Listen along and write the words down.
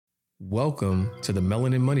Welcome to the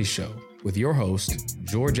Melanin Money Show with your hosts,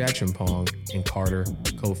 George Acheampong and Carter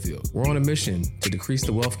Cofield. We're on a mission to decrease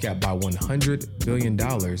the wealth gap by $100 billion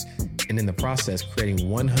and in the process creating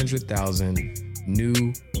 100,000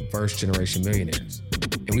 new first-generation millionaires.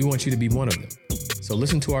 And we want you to be one of them. So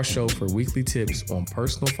listen to our show for weekly tips on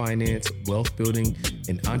personal finance, wealth building,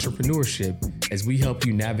 and entrepreneurship as we help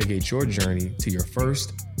you navigate your journey to your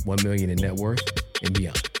first $1 million in net worth and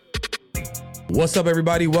beyond. What's up,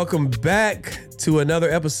 everybody? Welcome back to another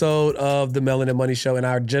episode of the Melanin Money Show. And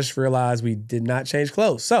I just realized we did not change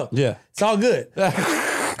clothes. So yeah, it's all good.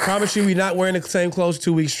 Promise you we're not wearing the same clothes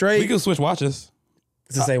 2 weeks straight. We can switch watches.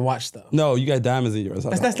 It's the same watch, though. No, you got diamonds in yours.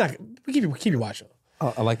 That's not, we keep your watch on.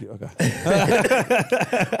 Oh, I like you. Okay.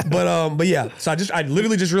 But yeah, so I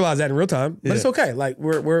literally just realized that in real time. But it's okay. Like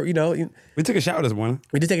we're we took a shower this morning.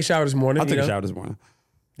 We did take a shower this morning. I took a shower this morning.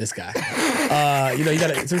 This guy.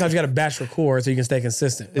 Sometimes you gotta batch record so you can stay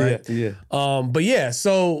consistent, right? Yeah. But yeah,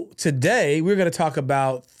 so today we're gonna talk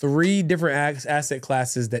about 3 different asset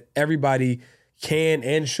classes that everybody can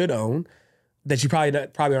and should own that you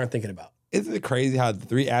probably aren't thinking about. Isn't it crazy how the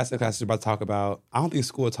 3 asset classes we're about to talk about, I don't think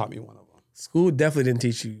school taught me one of them. School definitely didn't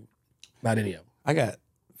teach you about any of them. I got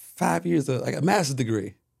 5 years of a master's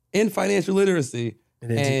degree in financial literacy.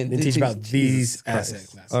 And then teach about these asset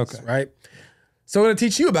classes, okay. Right? So we're going to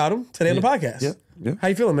teach you about them today on the podcast. Yeah. How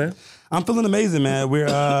you feeling, man? I'm feeling amazing, man. We're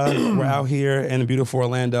out here in beautiful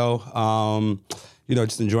Orlando,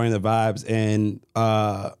 just enjoying the vibes and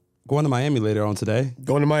going to Miami later on today.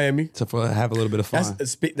 Going to Miami. To have a little bit of fun.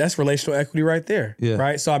 That's relational equity right there. Yeah.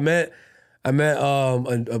 Right? So I met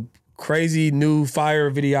a crazy new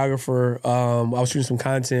fire videographer. I was shooting some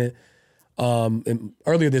content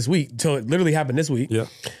earlier this week. So it literally happened this week. Yeah.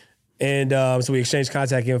 And so we exchanged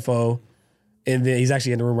contact info. And then he's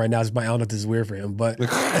actually in the room right now. I don't know if this is weird for him, but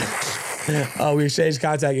we exchanged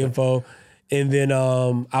contact info. And then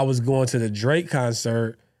I was going to the Drake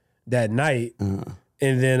concert that night. And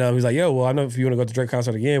then he's like, yo, well, I know if you want to go to the Drake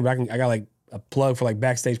concert again, but I got like a plug for like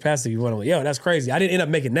backstage pass if you want. I'm like, yo, that's crazy. I didn't end up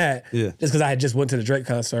making that just because I had just went to the Drake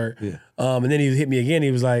concert. Yeah. And then he hit me again.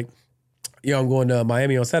 He was like, yo, I'm going to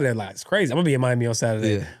Miami on Saturday. I'm like, it's crazy. I'm going to be in Miami on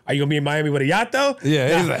Saturday. Yeah. Are you going to be in Miami with a yacht, though?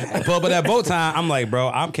 Yeah. He's like, pull up at that boat time. I'm like, bro,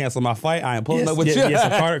 I'm canceling my flight. I ain't pulling up with you. Yeah,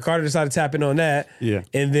 so Carter decided to tap in on that. Yeah.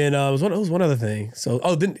 And then it was one other thing. So,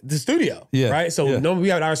 then the studio. Yeah. Right? So, normally we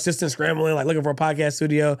have our assistant scrambling, like looking for a podcast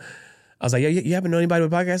studio. I was like, yo, you happen to know anybody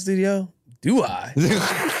with a podcast studio? Do I?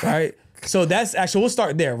 Right? So that's actually, we'll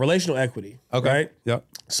start there. Relational equity. Okay. Right? Yep.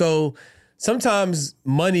 So sometimes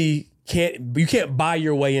money you can't buy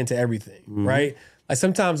your way into everything, right? Like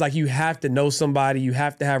sometimes like you have to know somebody, you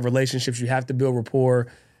have to have relationships, you have to build rapport.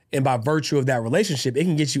 And by virtue of that relationship, it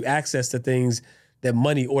can get you access to things that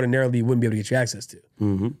money ordinarily wouldn't be able to get you access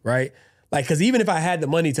to, right? Like, because even if I had the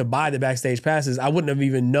money to buy the backstage passes, I wouldn't have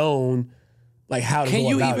even known like how to go about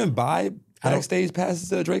it. Can you even buy backstage passes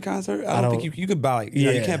to a Drake concert? I don't think you could buy,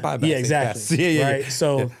 you can't buy backstage passes. Yeah, right?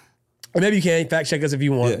 So, or maybe you can fact check us if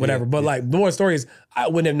you want, whatever. But like the more story is, I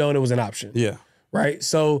wouldn't have known it was an option. Yeah. Right?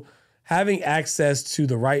 So having access to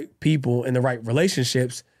the right people and the right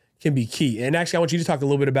relationships can be key. And actually, I want you to talk a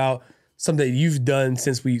little bit about something that you've done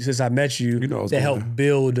since I met you that helped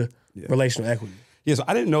build relational equity. Yeah, so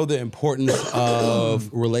I didn't know the importance of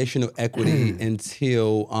relational equity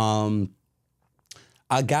until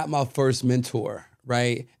I got my first mentor,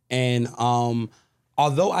 right? And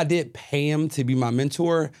although I did pay him to be my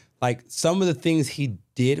mentor, like some of the things he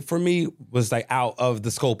did for me was like out of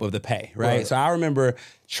the scope of the pay, right? So I remember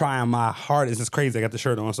trying my hardest. It's crazy, I got the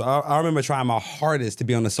shirt on. So I remember trying my hardest to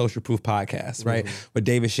be on the Social Proof podcast, right? With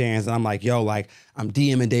David Shands. And I'm like, yo, like I'm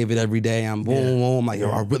DMing David every day. I'm boom, boom. I'm like,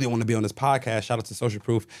 yo, I really want to be on this podcast. Shout out to Social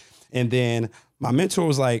Proof. And then my mentor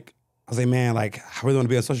was like, I was like, man, like I really want to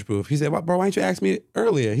be on Social Proof. He said, well, bro, why didn't you ask me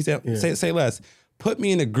earlier? He said, say less. Put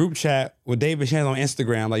me in a group chat with David Shands on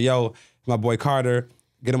Instagram. Like, yo, my boy Carter,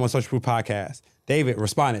 get him on Social Proof podcast. David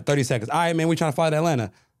responded, 30 seconds. All right, man, we trying to fly to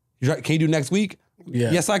Atlanta. Can you do next week?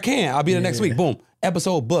 Yeah. Yes, I can. I'll be there next week. Boom.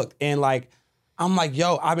 Episode booked. And like, I'm like,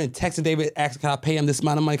 yo, I've been texting David, asking, can I pay him this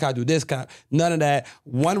amount of money? Can I do this? None of that.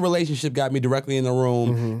 One relationship got me directly in the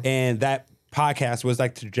room. And that podcast was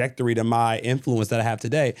like trajectory to my influence that I have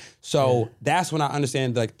today. So that's when I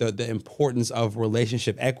understand like the importance of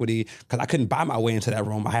relationship equity, because I couldn't buy my way into that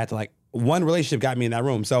room. I had to like, one relationship got me in that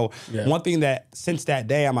room. So one thing that since that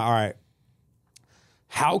day, I'm like, all right,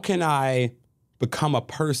 how can I become a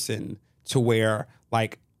person to where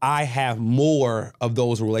like I have more of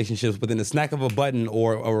those relationships within the snack of a button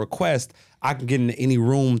or a request, I can get into any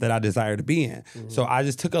room that I desire to be in. So I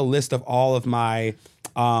just took a list of all of my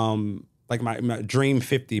like my dream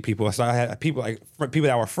 50 people. So I had people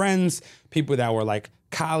that were friends, people that were like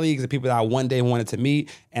colleagues, and people that I one day wanted to meet.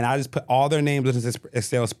 And I just put all their names into this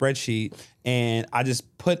Excel spreadsheet, and I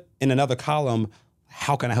just put in another column,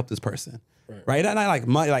 how can I help this person? Right? And I like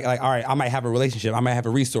money, like, all right, I might have a relationship, I might have a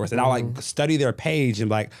resource, and I'll like study their page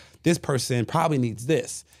and like, this person probably needs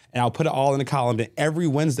this. And I'll put it all in a column. Then every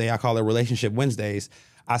Wednesday, I call it Relationship Wednesdays,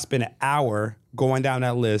 I spend an hour going down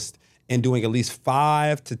that list and doing at least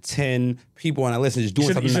 5 to 10 people on that list and just doing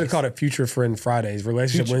something. You should nice. have called it Future Friend Fridays.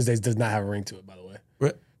 Relationship Wednesdays does not have a ring to it, by the way.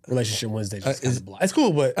 Relationship Wednesdays just kind of block. It's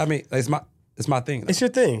cool, but I mean, it's my thing. Though. It's your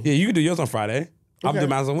thing. Yeah, you can do yours on Friday. I'm doing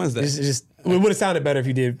mine on Wednesday. It would have sounded better if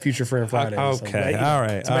you did Future Friend Friday. Okay, all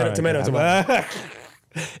right. Tomato.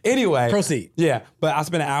 Anyway, proceed. Yeah, but I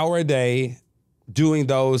spend an hour a day doing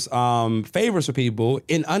those favors for people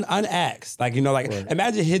in unasked. Like,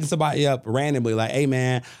 imagine hitting somebody up randomly, like, hey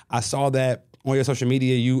man, I saw that on your social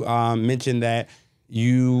media you mentioned that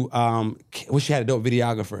you wish you had a dope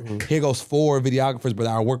videographer. Mm-hmm. Here goes 4 videographers that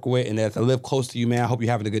I work with and that I live close to you, man. I hope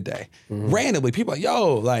you're having a good day. Mm-hmm. Randomly, people are like,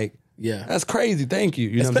 yo, like, yeah, that's crazy. Thank you.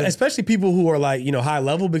 You know especially people who are like, high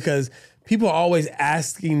level, because people are always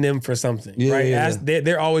asking them for something, right? Yeah.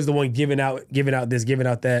 They're always the one giving out this, giving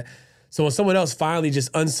out that. So when someone else finally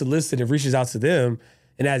just unsolicited reaches out to them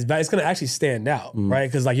and adds value, it's going to actually stand out, right?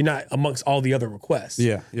 Because like you're not amongst all the other requests.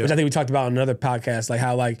 Yeah. Which I think we talked about on another podcast, like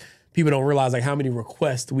how like people don't realize like how many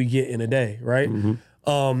requests we get in a day, right?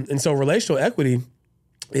 Mm-hmm. And so relational equity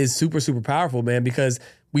is super, super powerful, man, because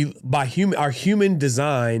our human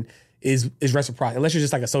design is reciprocity. Unless you're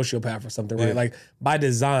just like a sociopath or something, right? Yeah. Like by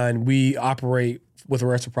design, we operate with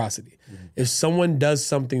reciprocity. Mm-hmm. If someone does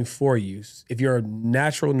something for you, if you're a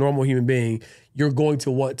natural, normal human being, you're going to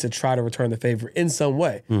want to try to return the favor in some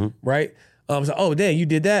way, right? So, oh, dang, you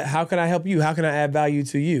did that. How can I help you? How can I add value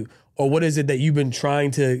to you? Or what is it that you've been trying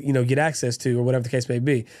to, get access to, or whatever the case may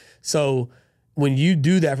be? So when you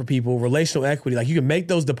do that for people, relational equity, like you can make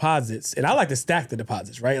those deposits, and I like to stack the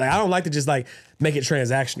deposits, right? Like I don't like to just like make it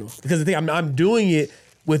transactional, because the thing I'm doing it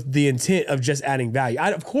with the intent of just adding value.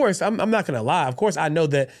 Of course, I'm not gonna lie. Of course, I know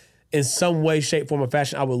that in some way, shape, form, or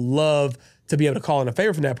fashion, I would love to be able to call in a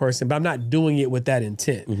favor from that person, but I'm not doing it with that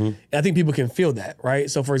intent. Mm-hmm. And I think people can feel that, right?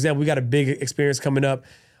 So for example, we got a big experience coming up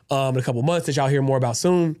in a couple months that y'all hear more about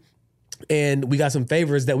soon. And we got some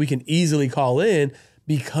favors that we can easily call in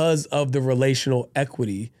because of the relational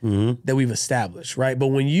equity that we've established, right? But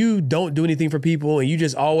when you don't do anything for people and you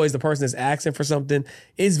just always the person that's asking for something,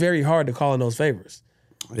 it's very hard to call in those favors.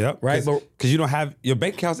 Yep. Right? Because you don't have, your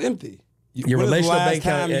bank account's empty. Your relational bank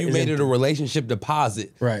account you made it a relationship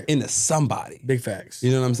deposit into somebody. Big facts.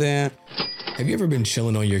 You know what I'm saying? Have you ever been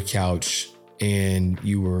chilling on your couch and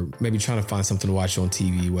you were maybe trying to find something to watch on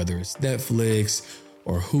TV, whether it's Netflix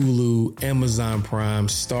or Hulu, Amazon Prime,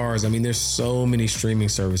 Stars? I mean, there's so many streaming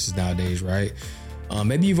services nowadays, right?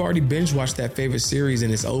 Maybe you've already binge watched that favorite series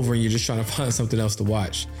and it's over and you're just trying to find something else to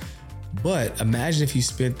watch. But imagine if you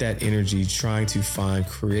spent that energy trying to find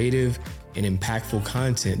creative and impactful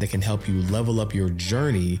content that can help you level up your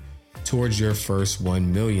journey towards your first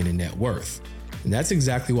 1 million in net worth. And that's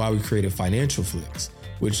exactly why we created Financial Flicks,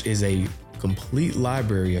 which is a complete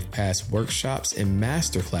library of past workshops and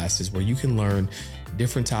masterclasses where you can learn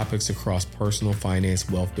different topics across personal finance,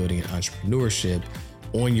 wealth building, and entrepreneurship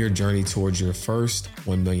on your journey towards your first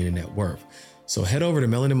 1 million in net worth. So head over to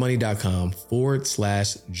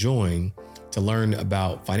melaninmoney.com/join to learn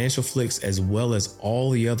about Financial Flicks, as well as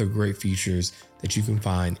all the other great features that you can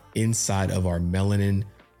find inside of our Melanin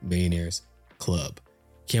Millionaires Club.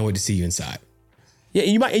 Can't wait to see you inside. Yeah,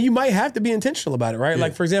 you might have to be intentional about it, right? Yeah.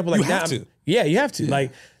 Like for example, like you have to. Yeah, you have to. Yeah.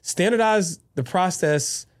 Like standardize the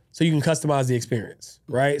process so you can customize the experience,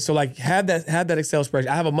 right? So like have that Excel spreadsheet.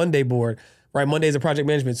 I have a Monday board, right? Monday is a project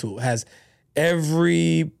management tool. It has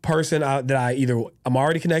every person that I'm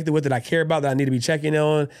already connected with, that I care about, that I need to be checking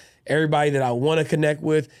on, everybody that I want to connect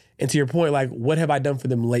with. And to your point, like what have I done for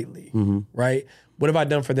them lately, right? What have I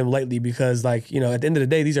done for them lately? Because like, at the end of the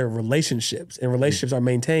day, these are relationships, and relationships are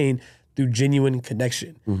maintained through genuine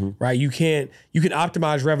connection, right? You can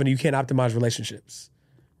optimize revenue, you can't optimize relationships,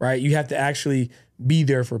 right? You have to actually be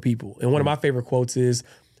there for people. And one of my favorite quotes is,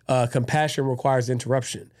 compassion requires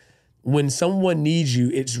interruption. When someone needs you,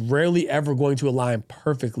 it's rarely ever going to align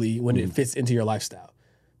perfectly when it fits into your lifestyle,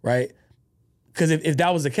 right? Because if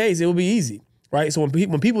that was the case, it would be easy, right? So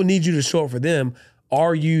when people need you to show up for them,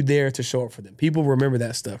 are you there to show up for them? People remember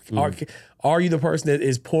that stuff. Are you the person that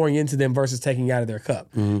is pouring into them versus taking out of their cup?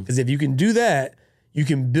 Because if you can do that, you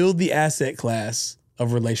can build the asset class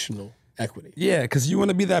of relational equity. Yeah, because you want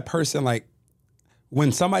to be that person, like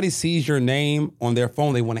when somebody sees your name on their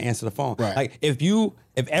phone, they want to answer the phone. Right. Like if you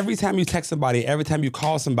if every time you text somebody, every time you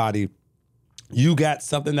call somebody, you got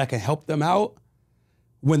something that can help them out,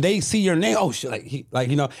 when they see your name, oh shit,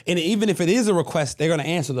 and even if it is a request, they're gonna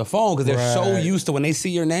answer the phone because they're so used to when they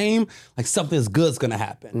see your name, like something's good's gonna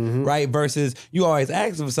happen, right? Versus you always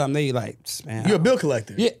ask them for something, they like, man, you're a bill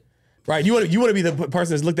collector, yeah. Right, you want to be the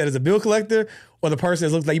person that's looked at as a bill collector, or the person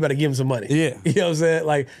that looks like you better give him some money. Yeah, you know what I'm saying?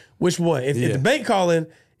 Like, which one? If the bank calling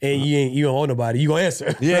and you don't owe nobody, you gonna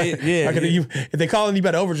answer. Yeah, right? yeah. If they calling you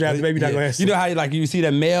better overdraft, maybe you're not gonna answer. You know how you see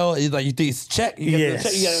that mail, you think it's check, you get the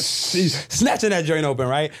check, you gotta snatching that joint open,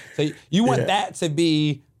 right? So you want that to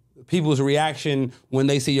be people's reaction when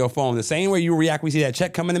they see your phone. The same way you react when you see that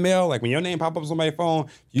check come in the mail, like when your name pop up on somebody's phone,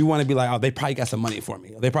 you want to be like, oh, they probably got some money for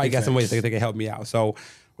me. They probably got some ways they can help me out. So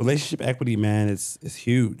relationship equity, man, is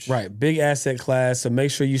huge. Right. Big asset class. So make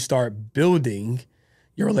sure you start building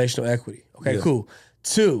your relational equity. Okay, cool.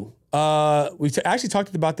 2, we actually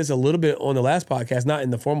talked about this a little bit on the last podcast, not in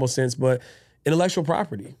the formal sense, but intellectual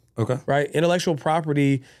property. Okay. Right? Intellectual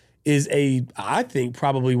property is I think,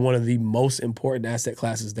 probably one of the most important asset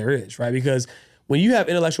classes there is, right? Because when you have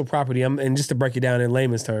intellectual property, and just to break it down in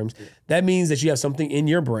layman's terms, that means that you have something in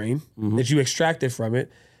your brain that you extracted from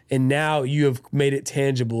it, and now you have made it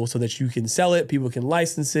tangible so that you can sell it, people can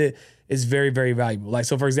license it. It's very, very valuable. Like,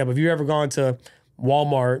 so for example, if you've ever gone to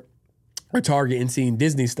Walmart or Target and seen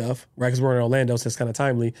Disney stuff, right? Because we're in Orlando, so it's kind of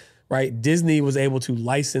timely, right? Disney was able to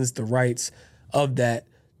license the rights of that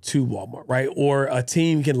to Walmart, right? Or a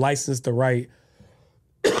team can license the right,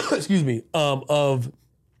 excuse me, of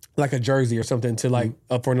like a jersey or something to like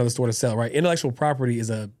for another store to sell, right? Intellectual property is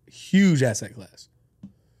a huge asset class.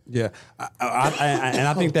 Yeah,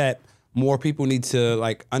 I think that more people need to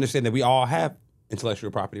like understand that we all have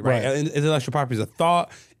intellectual property, right? Intellectual property is a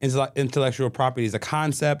thought. Intellectual property is a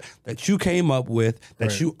concept that you came up with,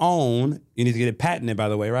 that you own. You need to get it patented, by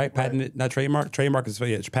the way, right? Patented, not trademark. Trademark is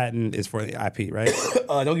for patent is for the IP, right?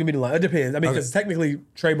 Don't give me the line. It depends. I mean, because technically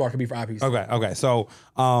trademark can be for IP. Okay. So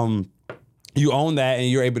you own that, and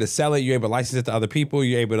you're able to sell it. You're able to license it to other people.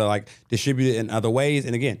 You're able to like distribute it in other ways.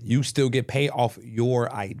 And again, you still get paid off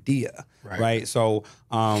your idea, right? So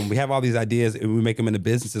we have all these ideas, and we make them into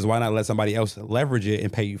businesses. Why not let somebody else leverage it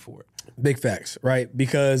and pay you for it? Big facts, right?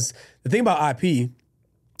 Because the thing about IP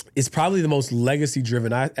is probably the most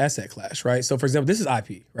legacy-driven asset class, right? So, for example, this is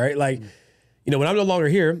IP, right? Like, when I'm no longer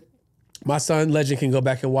here, my son, Legend, can go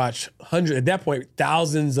back and watch hundreds, at that point,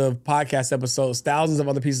 thousands of podcast episodes, thousands of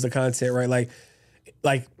other pieces of content, right?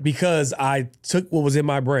 Like because I took what was in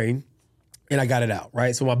my brain and I got it out,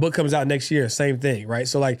 right? So my book comes out next year, same thing, right?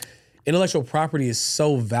 So like intellectual property is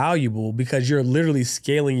so valuable because you're literally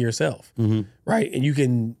scaling yourself, right? And you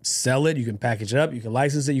can sell it, you can package it up, you can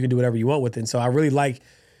license it, you can do whatever you want with it. And so I really like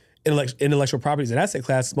intellectual property as an asset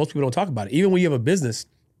class. Most people don't talk about it. Even when you have a business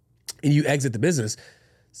and you exit the business,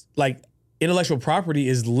 like intellectual property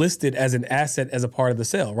is listed as an asset as a part of the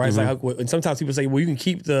sale, right? It's like, and sometimes people say, well, you can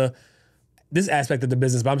keep this aspect of the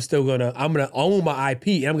business, but I'm gonna own my IP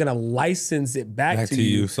and I'm gonna license it back to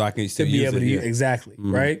you so I can still be able to use it. Exactly,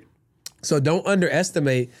 right? So don't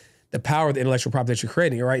underestimate the power of the intellectual property that you're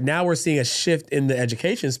creating. Right now, we're seeing a shift in the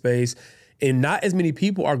education space, and not as many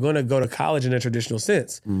people are going to go to college in a traditional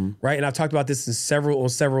sense, right? And I've talked about this on several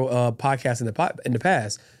podcasts in the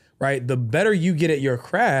past. Right, the better you get at your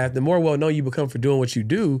craft, the more well-known you become for doing what you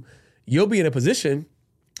do, you'll be in a position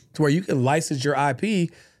to where you can license your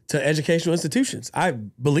IP to educational institutions. I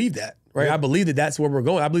believe that, right? I believe that that's where we're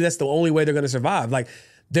going. I believe that's the only way they're going to survive. Like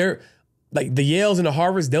the Yales and the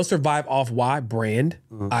Harvards, they'll survive off brand,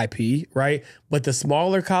 IP, right? But the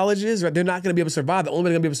smaller colleges, right, they're not going to be able to survive. The only way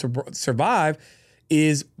they're going to be able to survive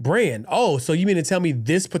is brand. Oh, so you mean to tell me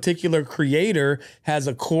this particular creator has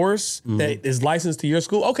a course that is licensed to your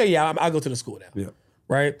school? Okay, yeah, I'll go to the school now. Yeah.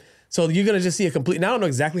 Right? So you're going to just see a complete, now I don't know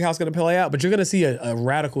exactly how it's going to play out, but you're going to see a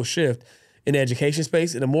radical shift in the education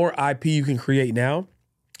space. And the more IP you can create now,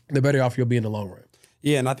 the better off you'll be in the long run.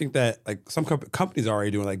 Yeah, and I think that like some companies are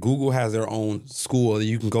already doing, like Google has their own school that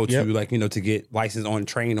you can go to, like, to get licensed on,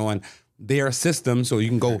 train on their system, so you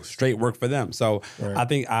can go straight work for them. So I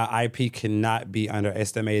think our IP cannot be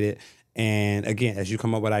underestimated. And again, as you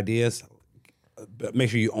come up with ideas,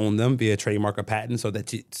 make sure you own them via trademark or patent, so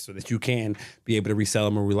that you can be able to resell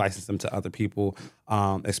them or relicense them to other people,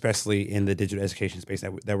 especially in the digital education space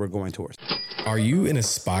that we're going towards. Are you an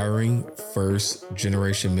aspiring first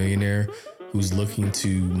generation millionaire who's looking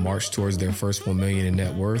to march towards their first 1 million in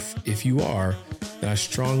net worth? If you are, then I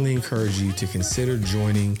strongly encourage you to consider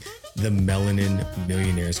joining the Melanin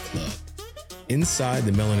Millionaires Club. Inside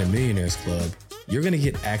the Melanin Millionaires Club, you're going to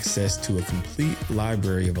get access to a complete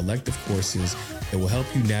library of elective courses that will help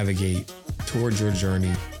you navigate towards your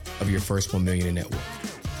journey of your first 1 million in net worth.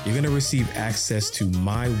 you're going to receive access to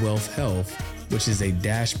My Wealth Health, which is a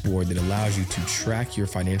dashboard that allows you to track your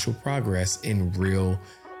financial progress in real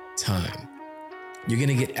time. You're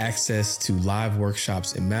going to get access to live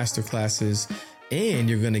workshops and masterclasses, and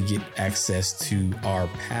you're going to get access to our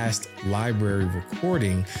past library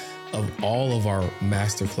recording of all of our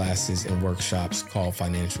masterclasses and workshops called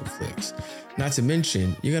Financial Flicks. Not to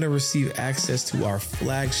mention, you're going to receive access to our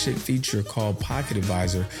flagship feature called Pocket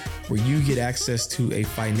Advisor, where you get access to a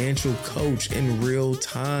financial coach in real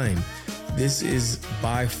time. This is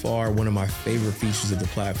by far one of my favorite features of the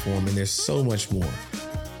platform, and there's so much more.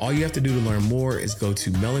 All you have to do to learn more is go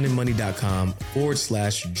to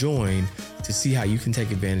melaninmoney.com/join to see how you can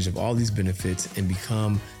take advantage of all these benefits and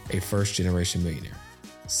become a first-generation millionaire.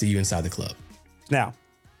 See you inside the club. Now,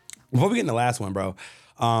 before we get in the last one, bro,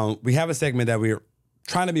 we have a segment that we're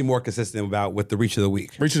trying to be more consistent about with the Reach of the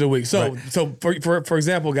Week. Reach of the Week. So, for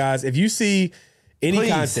example, guys, if you see any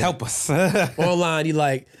Please content, help us online, you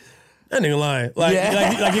like, that nigga lying. Like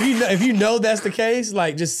if you know that's the case,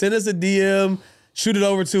 like just send us a DM, shoot it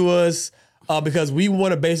over to us. Because we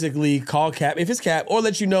want to basically call cap if it's cap, or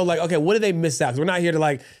let you know, like, okay, what did they miss out? Because we're not here to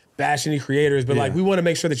like bash any creators, but like we want to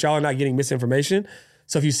make sure that y'all are not getting misinformation.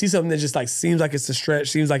 So if you see something that just like seems like it's a stretch,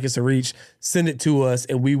 seems like it's a reach, send it to us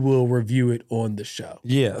and we will review it on the show.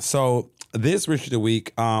 Yeah. So this Reach of the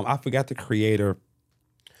Week, I forgot the creator.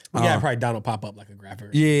 Yeah, probably Donald pop up like a graphic.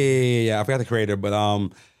 Yeah. I forgot the creator, but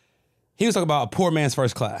he was talking about a poor man's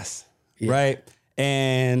first class, right?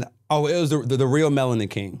 And it was the real Melanin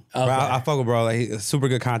King. Okay. Right? I fuck with bro. Like, he's a super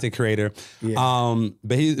good content creator. Yeah.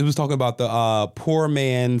 But he was talking about the poor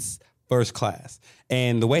man's first class.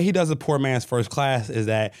 And the way he does a poor man's first class is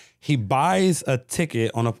that he buys a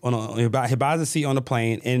ticket he buys a seat on a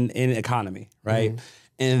plane in economy, right? Mm-hmm.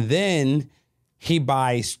 And then he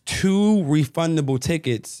buys 2 refundable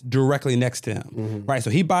tickets directly next to him, right? So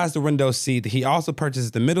he buys the window seat. He also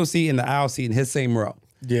purchases the middle seat and the aisle seat in his same row.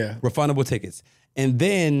 Yeah. Refundable tickets. And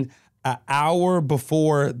then an hour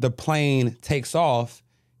before the plane takes off,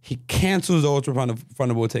 he cancels those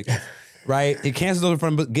refundable tickets. Right? He cancels those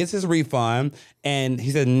refundable, gets his refund, and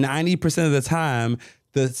he said 90% of the time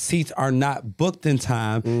the seats are not booked in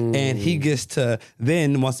time, and he gets to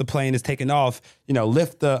then, once the plane is taken off,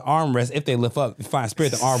 lift the armrest. If they lift up, fine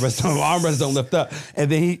spirit, the armrests don't lift up,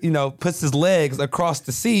 and then he, puts his legs across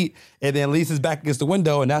the seat, and then leans his back against the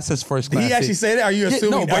window, and that's his first class. Did he actually say that? Are you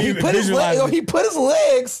assuming? No, but he put his legs on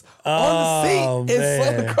the seat and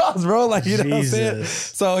slept across, bro. Like, you know what I'm saying?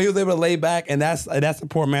 So he was able to lay back, and that's a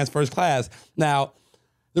poor man's first class. Now,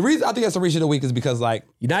 the reason I think that's a Reach of the Week is because, like,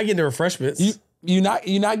 you're not getting the refreshments. You're not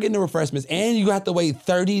getting the refreshments, and you have to wait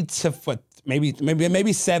 30 to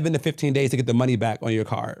maybe 7 to 15 days to get the money back on your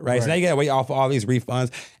card, right? So now you gotta wait off all these refunds,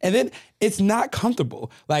 and then it's not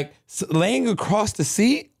comfortable. Like laying across the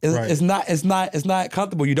seat is not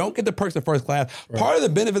comfortable. You don't get the perks of first class. Right. Part of the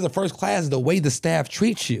benefits of first class is the way the staff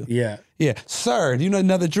treats you. Yeah. Sir, do you need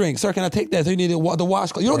another drink? Sir, can I take that? So you need the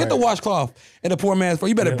washcloth. You don't get the washcloth in a poor man's first.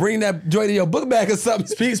 You better bring that joint in your book bag or something.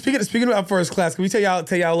 Speaking about first class, can we tell y'all a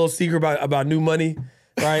little secret about new money?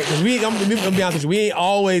 Right? Because I'm gonna be honest with you, we ain't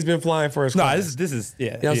always been flying first class. No, this is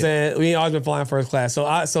You know what I'm saying? We ain't always been flying first class. So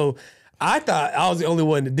I thought I was the only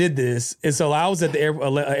one that did this. And so I was at the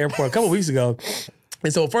airport a couple weeks ago.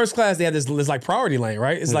 And so first class, they had this like priority lane,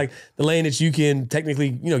 right? It's like the lane that you can technically,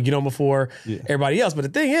 get on before everybody else. But the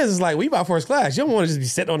thing is, like when you buy first class, you don't want to just be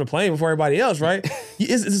sitting on the plane before everybody else, right?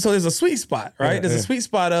 So there's a sweet spot, right? There's a sweet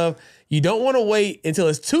spot of you don't want to wait until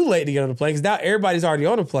it's too late to get on the plane because now everybody's already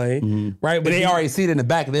on the plane, right? But they already see it in the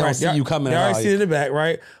back. They don't see you coming. They already see it in the back,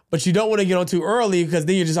 right? But you don't want to get on too early because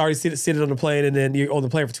then you're just already sitting on the plane and then you're on the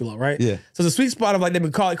plane for too long, right? Yeah. So the sweet spot of like they've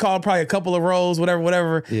been called probably a couple of rows,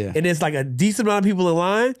 whatever. Yeah. And it's like a decent amount of people in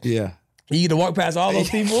line. Yeah. You get to walk past all those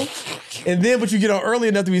people, but you get on early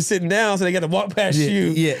enough to be sitting down, so they got to walk past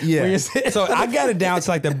you. Yeah. So I got it down to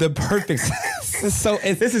like the perfect. This is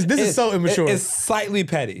so immature. It's slightly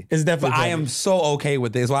petty. It's definitely. But I am so okay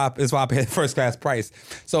with this. It's why I paid first class price.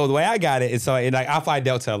 So the way I got it is I fly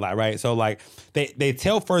Delta a lot, right? So like they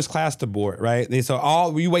tell first class to board, right?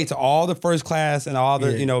 We wait to all the first class and all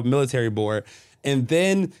the military board, and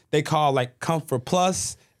then they call like Comfort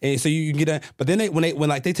Plus. And so you can get a, but then when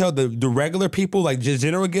they tell the regular people like just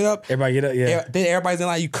general get up, everybody get up, then everybody's in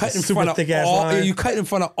line. You cut in front of all. Line. You cut in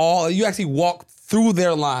front of all. You actually walk through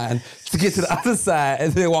their line to get to the other side,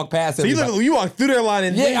 and then walk past it. So you walk through their line,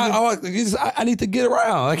 and I need to get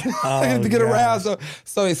around. Like I need to get around.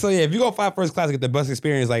 So if you go fly first class to get the bus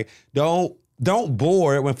experience, like don't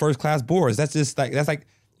board when first class boards. That's just like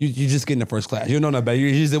You just get in the first class. You don't know better.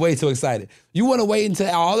 You're just way too excited. You want to wait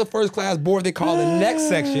until all the first class board they call the next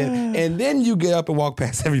section, and then you get up and walk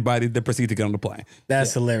past everybody that proceed to get on the plane.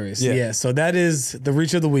 That's hilarious. Yeah. So that is the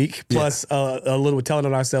reach of the week, plus a little telling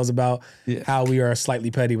on ourselves about how we are slightly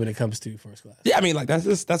petty when it comes to first class. Yeah, I mean, like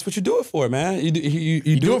that's what you do it for, man. You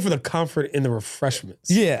do it for the comfort and the refreshments.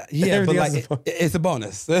 Yeah, but like it's a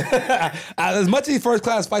bonus. As much as first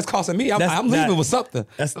class flights costing me, I'm leaving with something.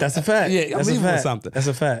 That's a fact. Yeah, I'm leaving with something. That's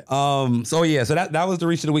a fact. So that was the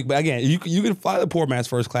reach of the week. But again, you can fly the poor man's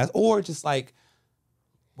first class, or just like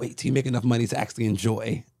wait till you make enough money to actually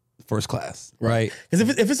enjoy first class, right?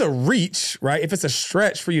 Because if it's a reach, right? If it's a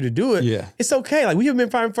stretch for you to do it, it's okay. Like we have been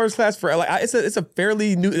flying first class for like it's a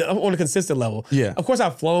fairly new on a consistent level. Yeah, of course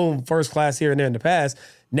I've flown first class here and there in the past.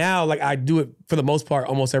 Now, like I do it for the most part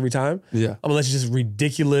almost every time. Yeah, unless it's just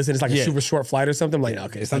ridiculous and it's like a super short flight or something. I'm like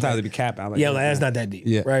okay, sometimes it'd be capped out. Like, that's not that deep.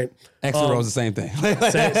 Yeah, right. Extra rows, the same thing.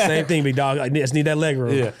 same thing, big dog. I just need that leg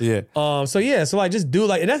room. Yeah. So like just do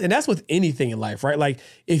like, and that's with anything in life, right? Like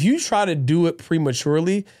if you try to do it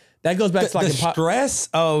prematurely, that goes back to like the stress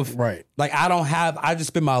of right. Like I just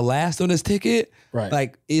spent my last on this ticket. Right.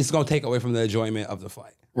 Like it's gonna take away from the enjoyment of the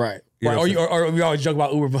flight. Right. Or we always joke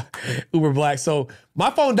about Uber Black. So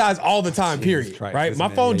my phone dies all the time, period. Right? My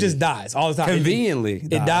phone just dies all the time. Conveniently.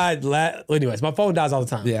 It died anyways, my phone dies all the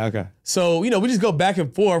time. Yeah, okay. So, we just go back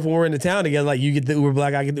and forth when we're in the town together. Like you get the Uber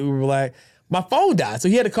Black, I get the Uber Black. My phone died. So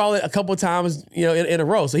he had to call it a couple of times, in a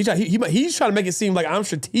row. So he's trying to make it seem like I'm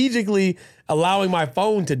strategically allowing my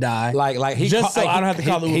phone to die. Like he just so I don't have to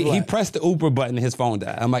call the Uber Black. He pressed the Uber button and his phone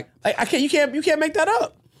died. I'm like you can't make that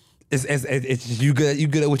up. It's you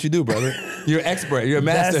good at what you do, brother. You're an expert. You're a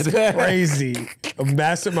master. That's crazy. A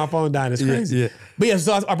master. My phone dying is crazy. Yeah. But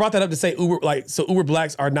so I brought that up to say Uber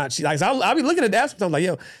Blacks are not cheap. Like so I'll be looking at the apps sometimes like,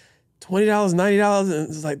 yo, $20, $90, and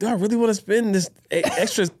it's like, do I really want to spend this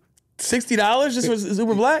extra $60 just for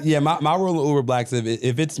Uber Black? Yeah, my rule of Uber Blacks,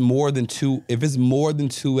 if it's more than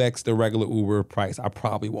 2x the regular Uber price, I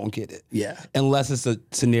probably won't get it. Yeah, unless it's a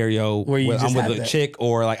scenario where I'm with a chick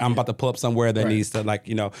or like I'm about to pull up somewhere that needs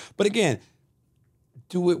to But again,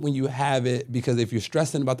 do it when you have it, because if you're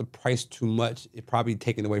stressing about the price too much, it probably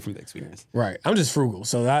taken away from the experience. Right. I'm just frugal,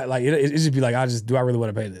 so that it just be like do I really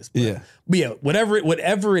want to pay this? But yeah,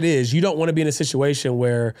 whatever it is, you don't want to be in a situation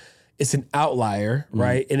where it's an outlier,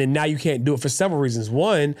 right? And then now you can't do it for several reasons.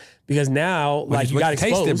 One, because now you got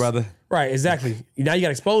exposed. Taste it, brother. Right, exactly. Now you got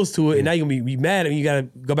exposed to it, and now you're gonna be mad, and you got to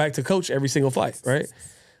go back to coach every single flight, right?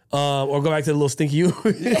 Or go back to the little stinky you. That's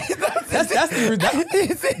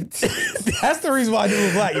the reason why I do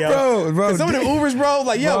Uber Black, yo. Bro. Some of the Ubers, bro,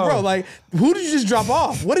 like who did you just drop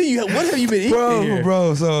off? What have you been eating here?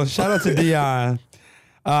 Bro, so shout out to Dion.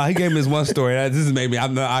 He gave me this one story. This is maybe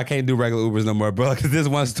I can't do regular Ubers no more, bro. Because this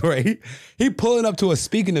one story, he pulling up to a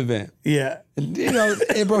speaking event. Yeah, and,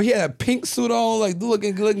 and bro, he had a pink suit on, like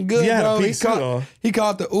looking good. Yeah, bro. A pink suit on. He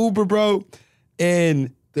called the Uber, bro,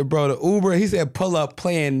 and the Uber. He said pull up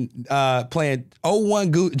playing 01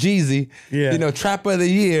 Jeezy. Yeah, Trapper of the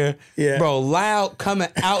Year. Yeah, bro, loud coming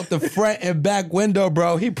out the front and back window,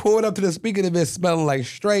 bro. He pulled up to the speaking event smelling like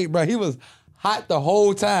straight, bro. He was hot the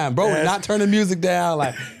whole time, bro. Would not turn the music down,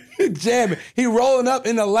 like jamming. He rolling up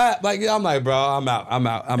in the lap, like I'm like, bro, I'm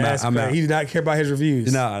out. He did not care about his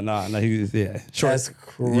reviews. No. He was short. That's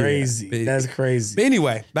crazy. Yeah, that's crazy. But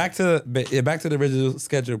anyway, back to the original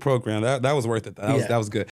schedule program. That was worth it. That was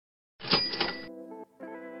good.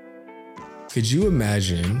 Could you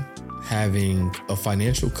imagine having a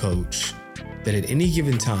financial coach that at any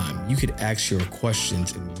given time you could ask your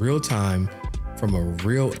questions in real time from a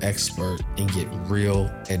real expert and get real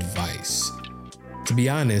advice? To be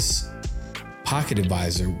honest, Pocket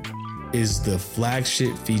Advisor is the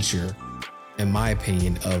flagship feature, in my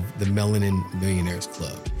opinion, of the Melanin Millionaires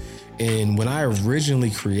Club. And when I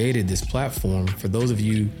originally created this platform, for those of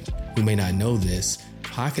you who may not know this,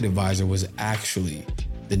 Pocket Advisor was actually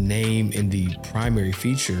the name and the primary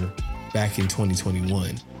feature back in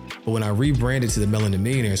 2021. But when I rebranded to the Melanin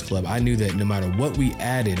Millionaires Club, I knew that no matter what we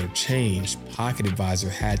added or changed, Pocket Advisor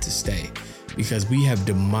had to stay, because we have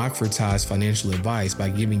democratized financial advice by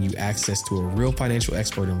giving you access to a real financial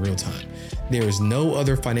expert in real time. There is no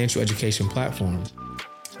other financial education platform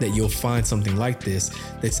that you'll find something like this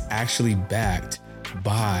that's actually backed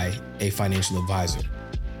by a financial advisor.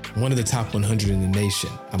 One of the top 100 in the nation,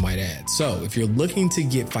 I might add. So if you're looking to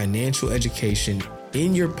get financial education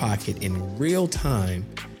in your pocket in real time,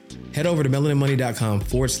 head over to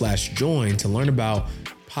melaninmoney.com/join to learn about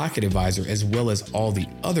Pocket Advisor, as well as all the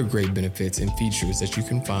other great benefits and features that you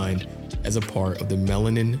can find as a part of the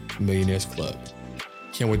Melanin Millionaires Club.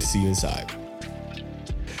 Can't wait to see you inside.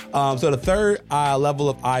 So the third level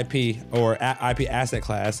of IP or IP asset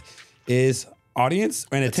class is audience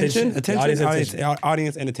and attention.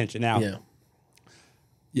 Audience and attention. Now,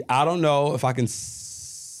 I don't know if I can.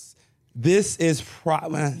 This is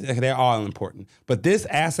they're all important, but this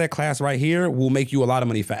asset class right here will make you a lot of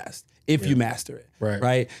money fast if you master it,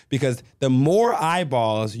 right? Because the more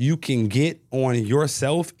eyeballs you can get on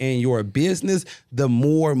yourself and your business, the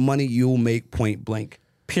more money you'll make, point blank,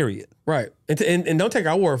 period. Right, and don't take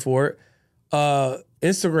our word for it.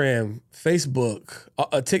 Instagram, Facebook,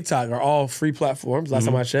 TikTok are all free platforms. Last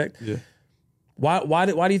time I checked. Yeah. Why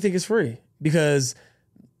do you think it's free? Because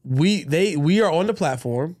we are on the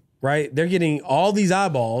platform. Right? They're getting all these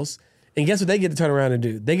eyeballs, and guess what they get to turn around and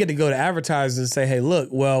do? They get to go to advertisers and say, hey, look,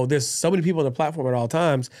 well, there's so many people on the platform at all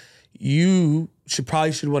times. You should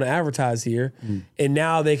want to advertise here. And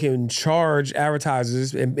now they can charge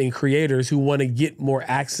advertisers and creators who want to get more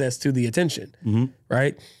access to the attention,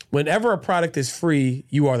 right? Whenever a product is free,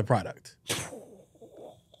 you are the product,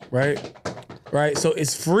 right? Right, so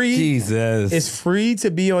it's free. Jesus, it's free to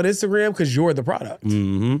be on Instagram because you're the product,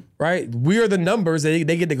 right? We are the numbers. They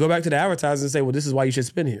get to go back to the advertisers and say, "Well, this is why you should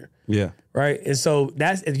spend here." Yeah, right. And so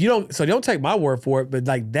that's if you don't. So don't take my word for it, but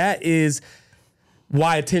like that is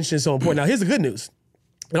why attention is so important. Now, here's the good news.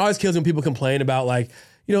 It always kills when people complain about like,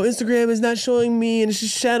 Instagram is not showing me and it's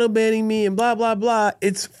just shadow banning me and blah blah blah.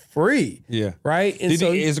 It's free. Yeah, right. And do you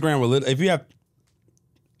think Instagram will? If you have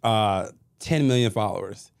 10 million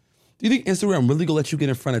followers. Do you think Instagram really gonna let you get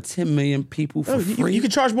in front of 10 million people for free? You can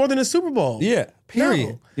charge more than a Super Bowl. Yeah, period.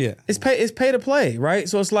 No. Yeah. It's pay to play, right?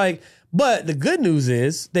 So it's like, but the good news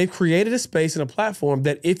is they've created a space and a platform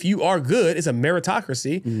that if you are good, it's a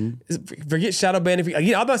meritocracy. Forget shadow banning.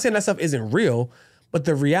 Again, I'm not saying that stuff isn't real, but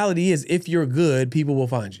the reality is if you're good, people will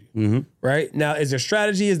find you, right? Now, is there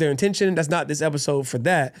strategy? Is there intention? That's not this episode for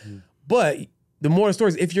that. But the more the story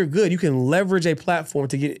is, if you're good, you can leverage a platform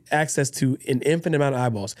to get access to an infinite amount of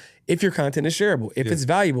eyeballs. If your content is shareable, if it's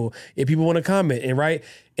valuable, if people want to comment,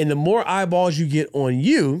 and the more eyeballs you get on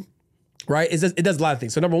you, right, it does a lot of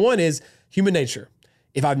things. So number one is human nature.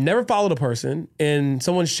 If I've never followed a person and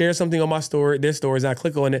someone shares something on my story, their stories, and I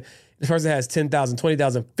click on it, this person has 10,000,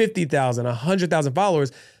 20,000, 50,000, 100,000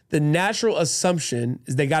 followers, the natural assumption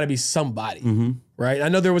is they got to be somebody, right? I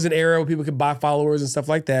know there was an era where people could buy followers and stuff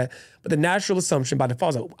like that, but the natural assumption by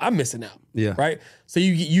default is, I'm missing out, right? So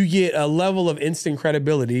you get a level of instant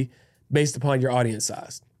credibility based upon your audience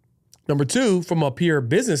size. Number two, from a pure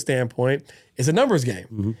business standpoint, it's a numbers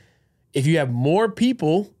game. If you have more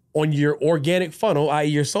people on your organic funnel, i.e.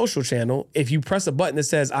 your social channel, if you press a button that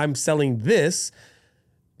says, I'm selling this,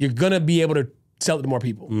 you're going to be able to sell it to more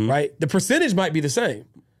people, right? The percentage might be the same.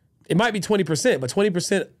 It might be 20%, but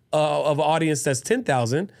 20% of an audience that's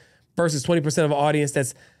 10,000 versus 20% of an audience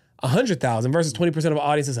that's 100,000 versus 20% of an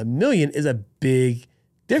audience that's 1 million is a big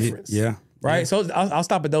difference. Yeah. Right? Yeah. So I'll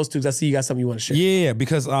stop at those two because I see you got something you want to share. Yeah,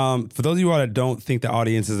 because for those of you all that don't think the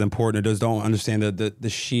audience is important or just don't understand the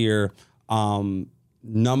sheer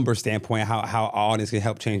number standpoint, how our audience can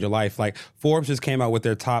help change your life. Like Forbes just came out with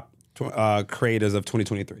their top creators of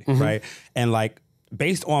 2023, right? And like,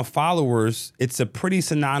 based on followers, it's a pretty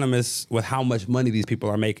synonymous with how much money these people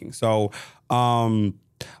are making. So, one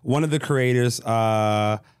of the creators,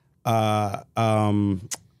 I forgot how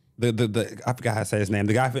to say his name.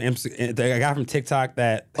 The guy from TikTok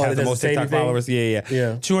that has the most TikTok followers. Yeah.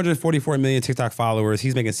 244 million TikTok followers.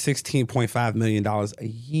 He's making $16.5 million a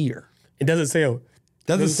year. It doesn't say a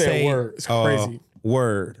word. It's crazy.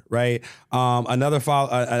 Word, right? Another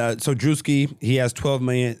so Drewski, he has 12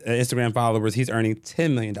 million Instagram followers. He's earning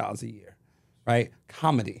 $10 million a year, right?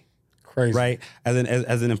 Comedy, crazy, right? As an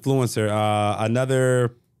influencer,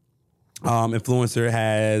 another influencer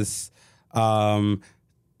has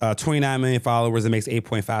 29 million followers and makes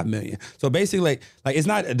 8.5 million. So basically, like it's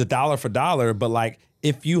not the dollar for dollar, but like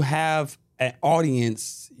if you have an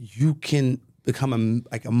audience, you can become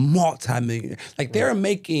a multi-millionaire. Like they're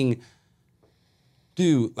making.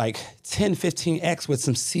 Dude, like 10, 15x with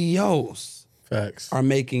some CEOs are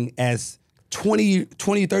making as 20,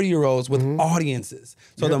 30-year-olds with audiences.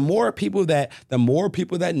 So the more people that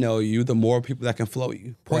know you, the more people that can flow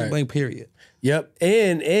you. Point blank, period. Yep.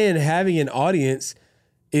 And having an audience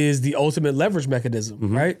is the ultimate leverage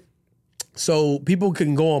mechanism, right? So people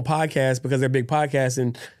can go on podcasts because they're big podcasts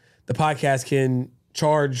and the podcast can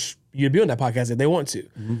charge you to be on that podcast if they want to,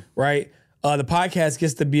 right? The podcast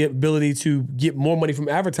gets the ability to get more money from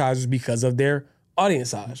advertisers because of their audience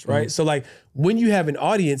size, right? So like when you have an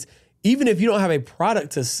audience, even if you don't have a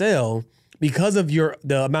product to sell, because of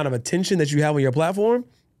the amount of attention that you have on your platform,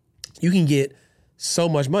 you can get so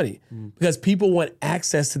much money because people want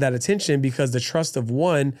access to that attention because the trust of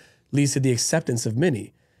one leads to the acceptance of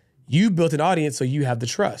many. You built an audience, so you have the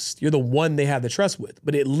trust. You're the one they have the trust with,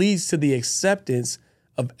 but it leads to the acceptance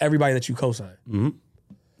of everybody that you co-sign. Mm-hmm.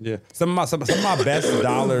 Yeah, some of my best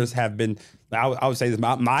dollars have been. I would say this: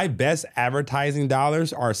 my best advertising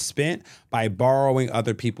dollars are spent by borrowing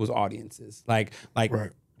other people's audiences. Like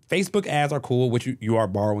Right. Facebook ads are cool, which you are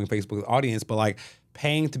borrowing Facebook's audience, but like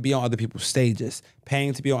paying to be on other people's stages,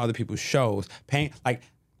 paying to be on other people's shows, paying like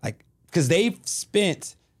because they've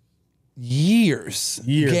spent years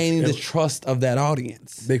gaining the trust of that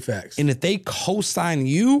audience. Big facts. And if they co-sign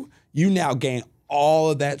you, you now gain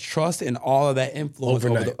all of that trust and all of that influence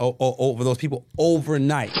over those people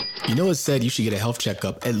overnight. You know, it's said you should get a health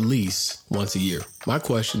checkup at least once a year. My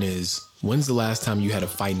question is, when's the last time you had a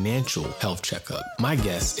financial health checkup? My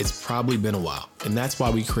guess, it's probably been a while. And that's why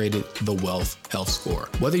we created the Wealth Health Score.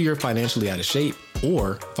 Whether you're financially out of shape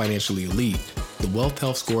or financially elite, the Wealth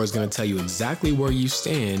Health Score is going to tell you exactly where you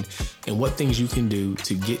stand and what things you can do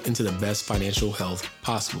to get into the best financial health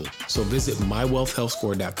possible. So visit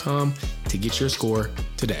mywealthhealthscore.com to get your score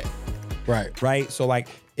today. Right. So like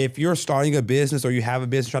if you're starting a business or you have a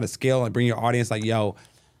business trying to scale and bring your audience, like, yo,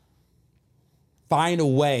 find a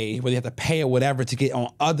way where you have to pay or whatever to get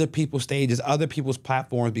on other people's stages, other people's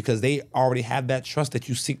platforms, because they already have that trust that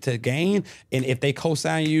you seek to gain. And if they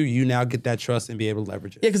co-sign you, you now get that trust and be able to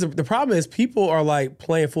leverage it. Yeah, because the problem is people are like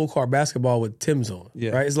playing full court basketball with Tim's on.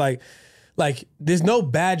 Yeah. Right. It's like there's no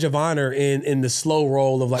badge of honor in the slow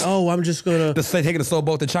roll of like, oh, I'm just gonna taking the slow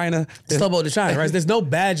boat to China. Right? There's no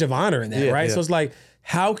badge of honor in that, right? Yeah. So it's like,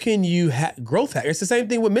 how can you growth hack? It's the same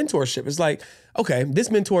thing with mentorship. It's like, okay, this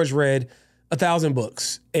mentor's read 1,000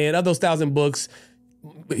 books, and of those 1,000 books,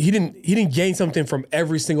 he didn't gain something from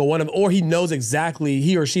every single one of them, or he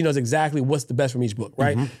or she knows exactly what's the best from each book,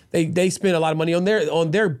 right? Mm-hmm. They spend a lot of money on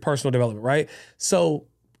their personal development, right? So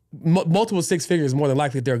multiple six figures more than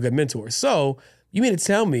likely that they're a good mentor. So you mean to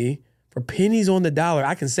tell me for pennies on the dollar,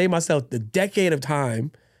 I can save myself the decade of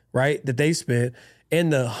time, right, that they spent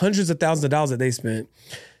and the hundreds of thousands of dollars that they spent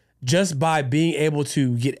just by being able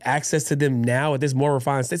to get access to them now at this more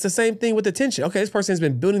refined state. It's the same thing with attention. Okay, this person has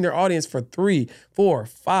been building their audience for 3, 4,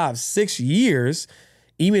 5, 6 years.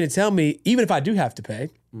 You mean to tell me, even if I do have to pay,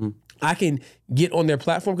 I can get on their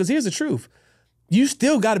platform? Because here's the truth. You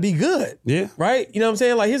still got to be good. Yeah. Right? You know what I'm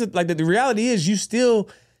saying? Like, the reality is you still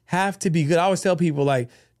have to be good. I always tell people, like,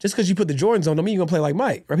 just because you put the Jordans on don't mean you're going to play like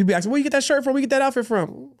Mike. Right? People ask me, where you get that shirt from? Where you get that outfit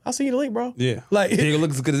from? I'll send you the link, bro. Yeah. Like, you ain't gonna look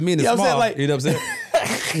as good as me in the you know small. Like, you know what I'm saying?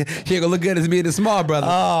 You ain't gonna look good as me in the small, brother.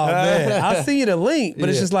 Oh, man. I'll send you the link. But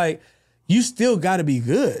it's just like, you still got to be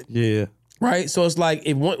good. Yeah. Right? So it's like,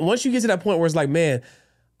 once you get to that point where it's like, man,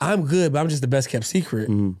 I'm good, but I'm just the best kept secret.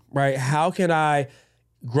 Right? How can I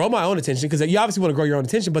grow my own attention? Because you obviously want to grow your own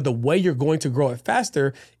attention, but the way you're going to grow it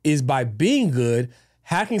faster is by being good,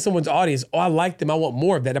 hacking someone's audience. Oh, I like them. I want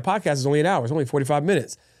more of that. The podcast is only an hour. It's only 45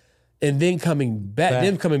 minutes. And then coming back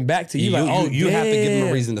to you, like, you have to give them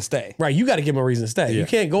a reason to stay. Right, you got to give them a reason to stay. Yeah. You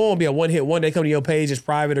can't go on and be a one-hit wonder. They come to your page, it's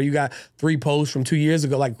private, or you got 3 posts from 2 years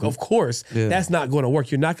ago. Like, of course, that's not going to work.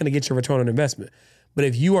 You're not going to get your return on investment. But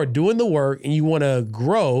if you are doing the work and you want to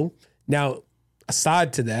grow, now,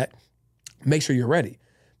 aside to that, make sure you're ready.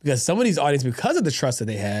 Because some of these audiences, because of the trust that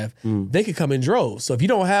they have, they could come in droves. So if you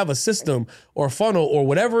don't have a system or a funnel or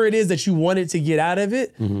whatever it is that you wanted to get out of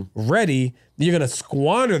it ready, you're going to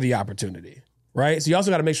squander the opportunity, right? So you also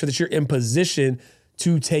got to make sure that you're in position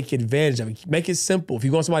to take advantage of it. Make it simple. If you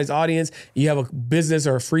go on somebody's audience, you have a business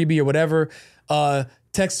or a freebie or whatever,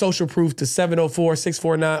 text social proof to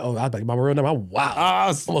 704-649. Oh, I was like, my real number. I'm wow. I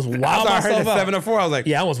almost wowed myself out. 704. I was like,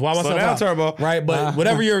 yeah, I almost wowed myself out. Turbo. Right, but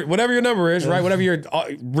whatever your number is, right, whatever your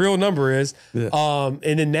real number is, and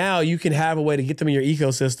then now you can have a way to get them in your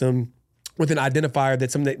ecosystem with an identifier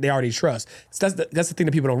that's something that they already trust. So that's the thing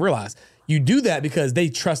that people don't realize. You do that because they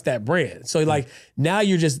trust that brand. So like now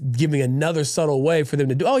you're just giving another subtle way for them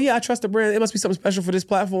to do, oh yeah, I trust the brand. It must be something special for this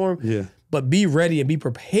platform. Yeah. But be ready and be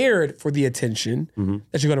prepared for the attention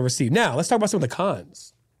that you're going to receive. Now, let's talk about some of the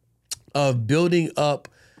cons of building up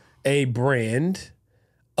a brand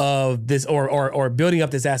of this or building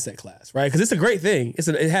up this asset class, right? Because it's a great thing.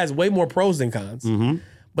 It has way more pros than cons.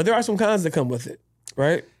 But there are some cons that come with it,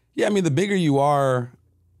 right? Yeah, I mean, the bigger you are,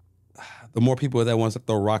 the more people that wants to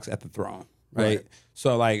throw rocks at the throne, right?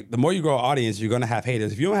 So like the more you grow an audience, you're gonna have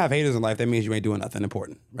haters. If you don't have haters in life, that means you ain't doing nothing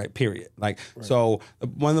important, right? Period. Like so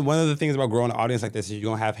one of the things about growing an audience like this is you're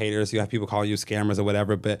gonna have haters, you have people calling you scammers or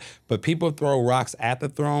whatever, but people throw rocks at the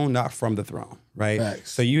throne, not from the throne, right?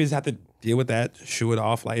 Facts. So you just have to deal with that, shoo it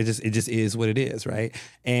off. Like it just is what it is, right?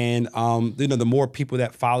 And the more people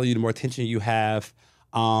that follow you, the more attention you have,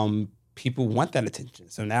 people want that attention.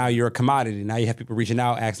 So now you're a commodity. Now you have people reaching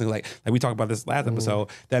out, asking like we talked about this last episode,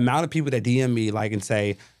 the amount of people that DM me like and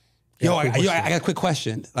say, yo, I got a quick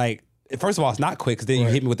question. Like, first of all, it's not quick because then you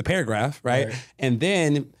hit me with the paragraph, right? And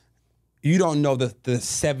then you don't know the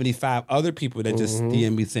 75 other people that just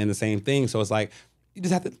DM me saying the same thing. So it's like, you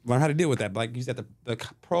just have to learn how to deal with that. But like you said, the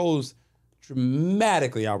pros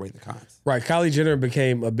dramatically outweigh the cons. Right. Kylie Jenner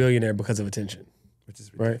became a billionaire because of attention. Which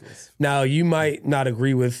is ridiculous. Right. Now, you might not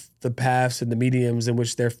agree with the paths and the mediums in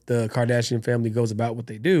which the Kardashian family goes about what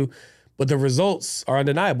they do, but the results are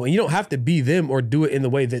undeniable. And you don't have to be them or do it in the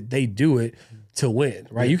way that they do it to win,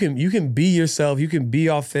 right? You can be yourself, you can be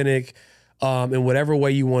authentic in whatever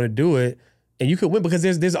way you want to do it, and you can win because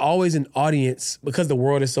there's always an audience because the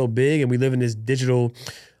world is so big and we live in this digital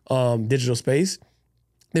space.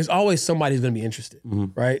 There's always somebody who's going to be interested,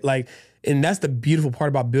 right? Like, and that's the beautiful part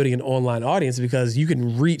about building an online audience because you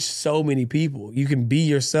can reach so many people. You can be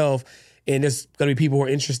yourself, and there's going to be people who are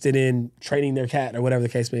interested in training their cat or whatever the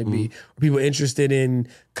case may be, or people interested in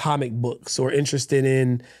comic books or interested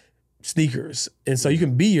in sneakers. And so you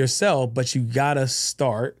can be yourself, but you got to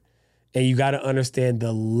start and you got to understand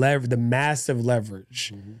the massive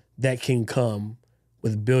leverage that can come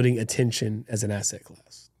with building attention as an asset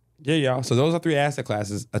class. Yeah, y'all. So those are 3 asset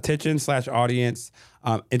classes: attention/audience,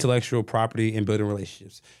 intellectual property, and building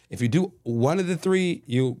relationships. If you do one of the 3,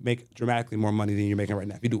 you make dramatically more money than you're making right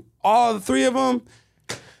now. If you do all 3 of them,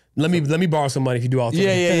 let me borrow some money if you do all 3.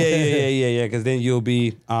 Yeah. Because then you'll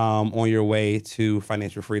be on your way to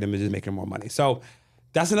financial freedom and just making more money. So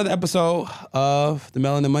that's another episode of the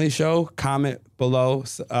Melanin Money Show. Comment below,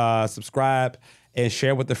 subscribe, and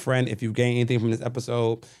share with a friend if you've gained anything from this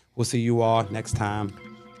episode. We'll see you all next time.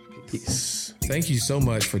 Peace. Thank you so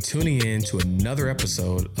much for tuning in to another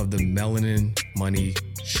episode of the Melanin Money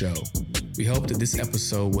Show. We hope that this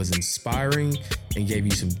episode was inspiring and gave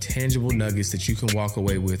you some tangible nuggets that you can walk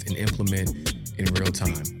away with and implement in real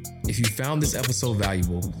time. If you found this episode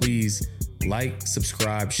valuable, please like,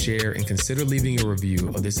 subscribe, share, and consider leaving a review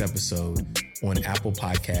of this episode on Apple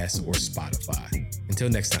Podcasts or Spotify. Until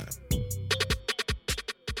next time.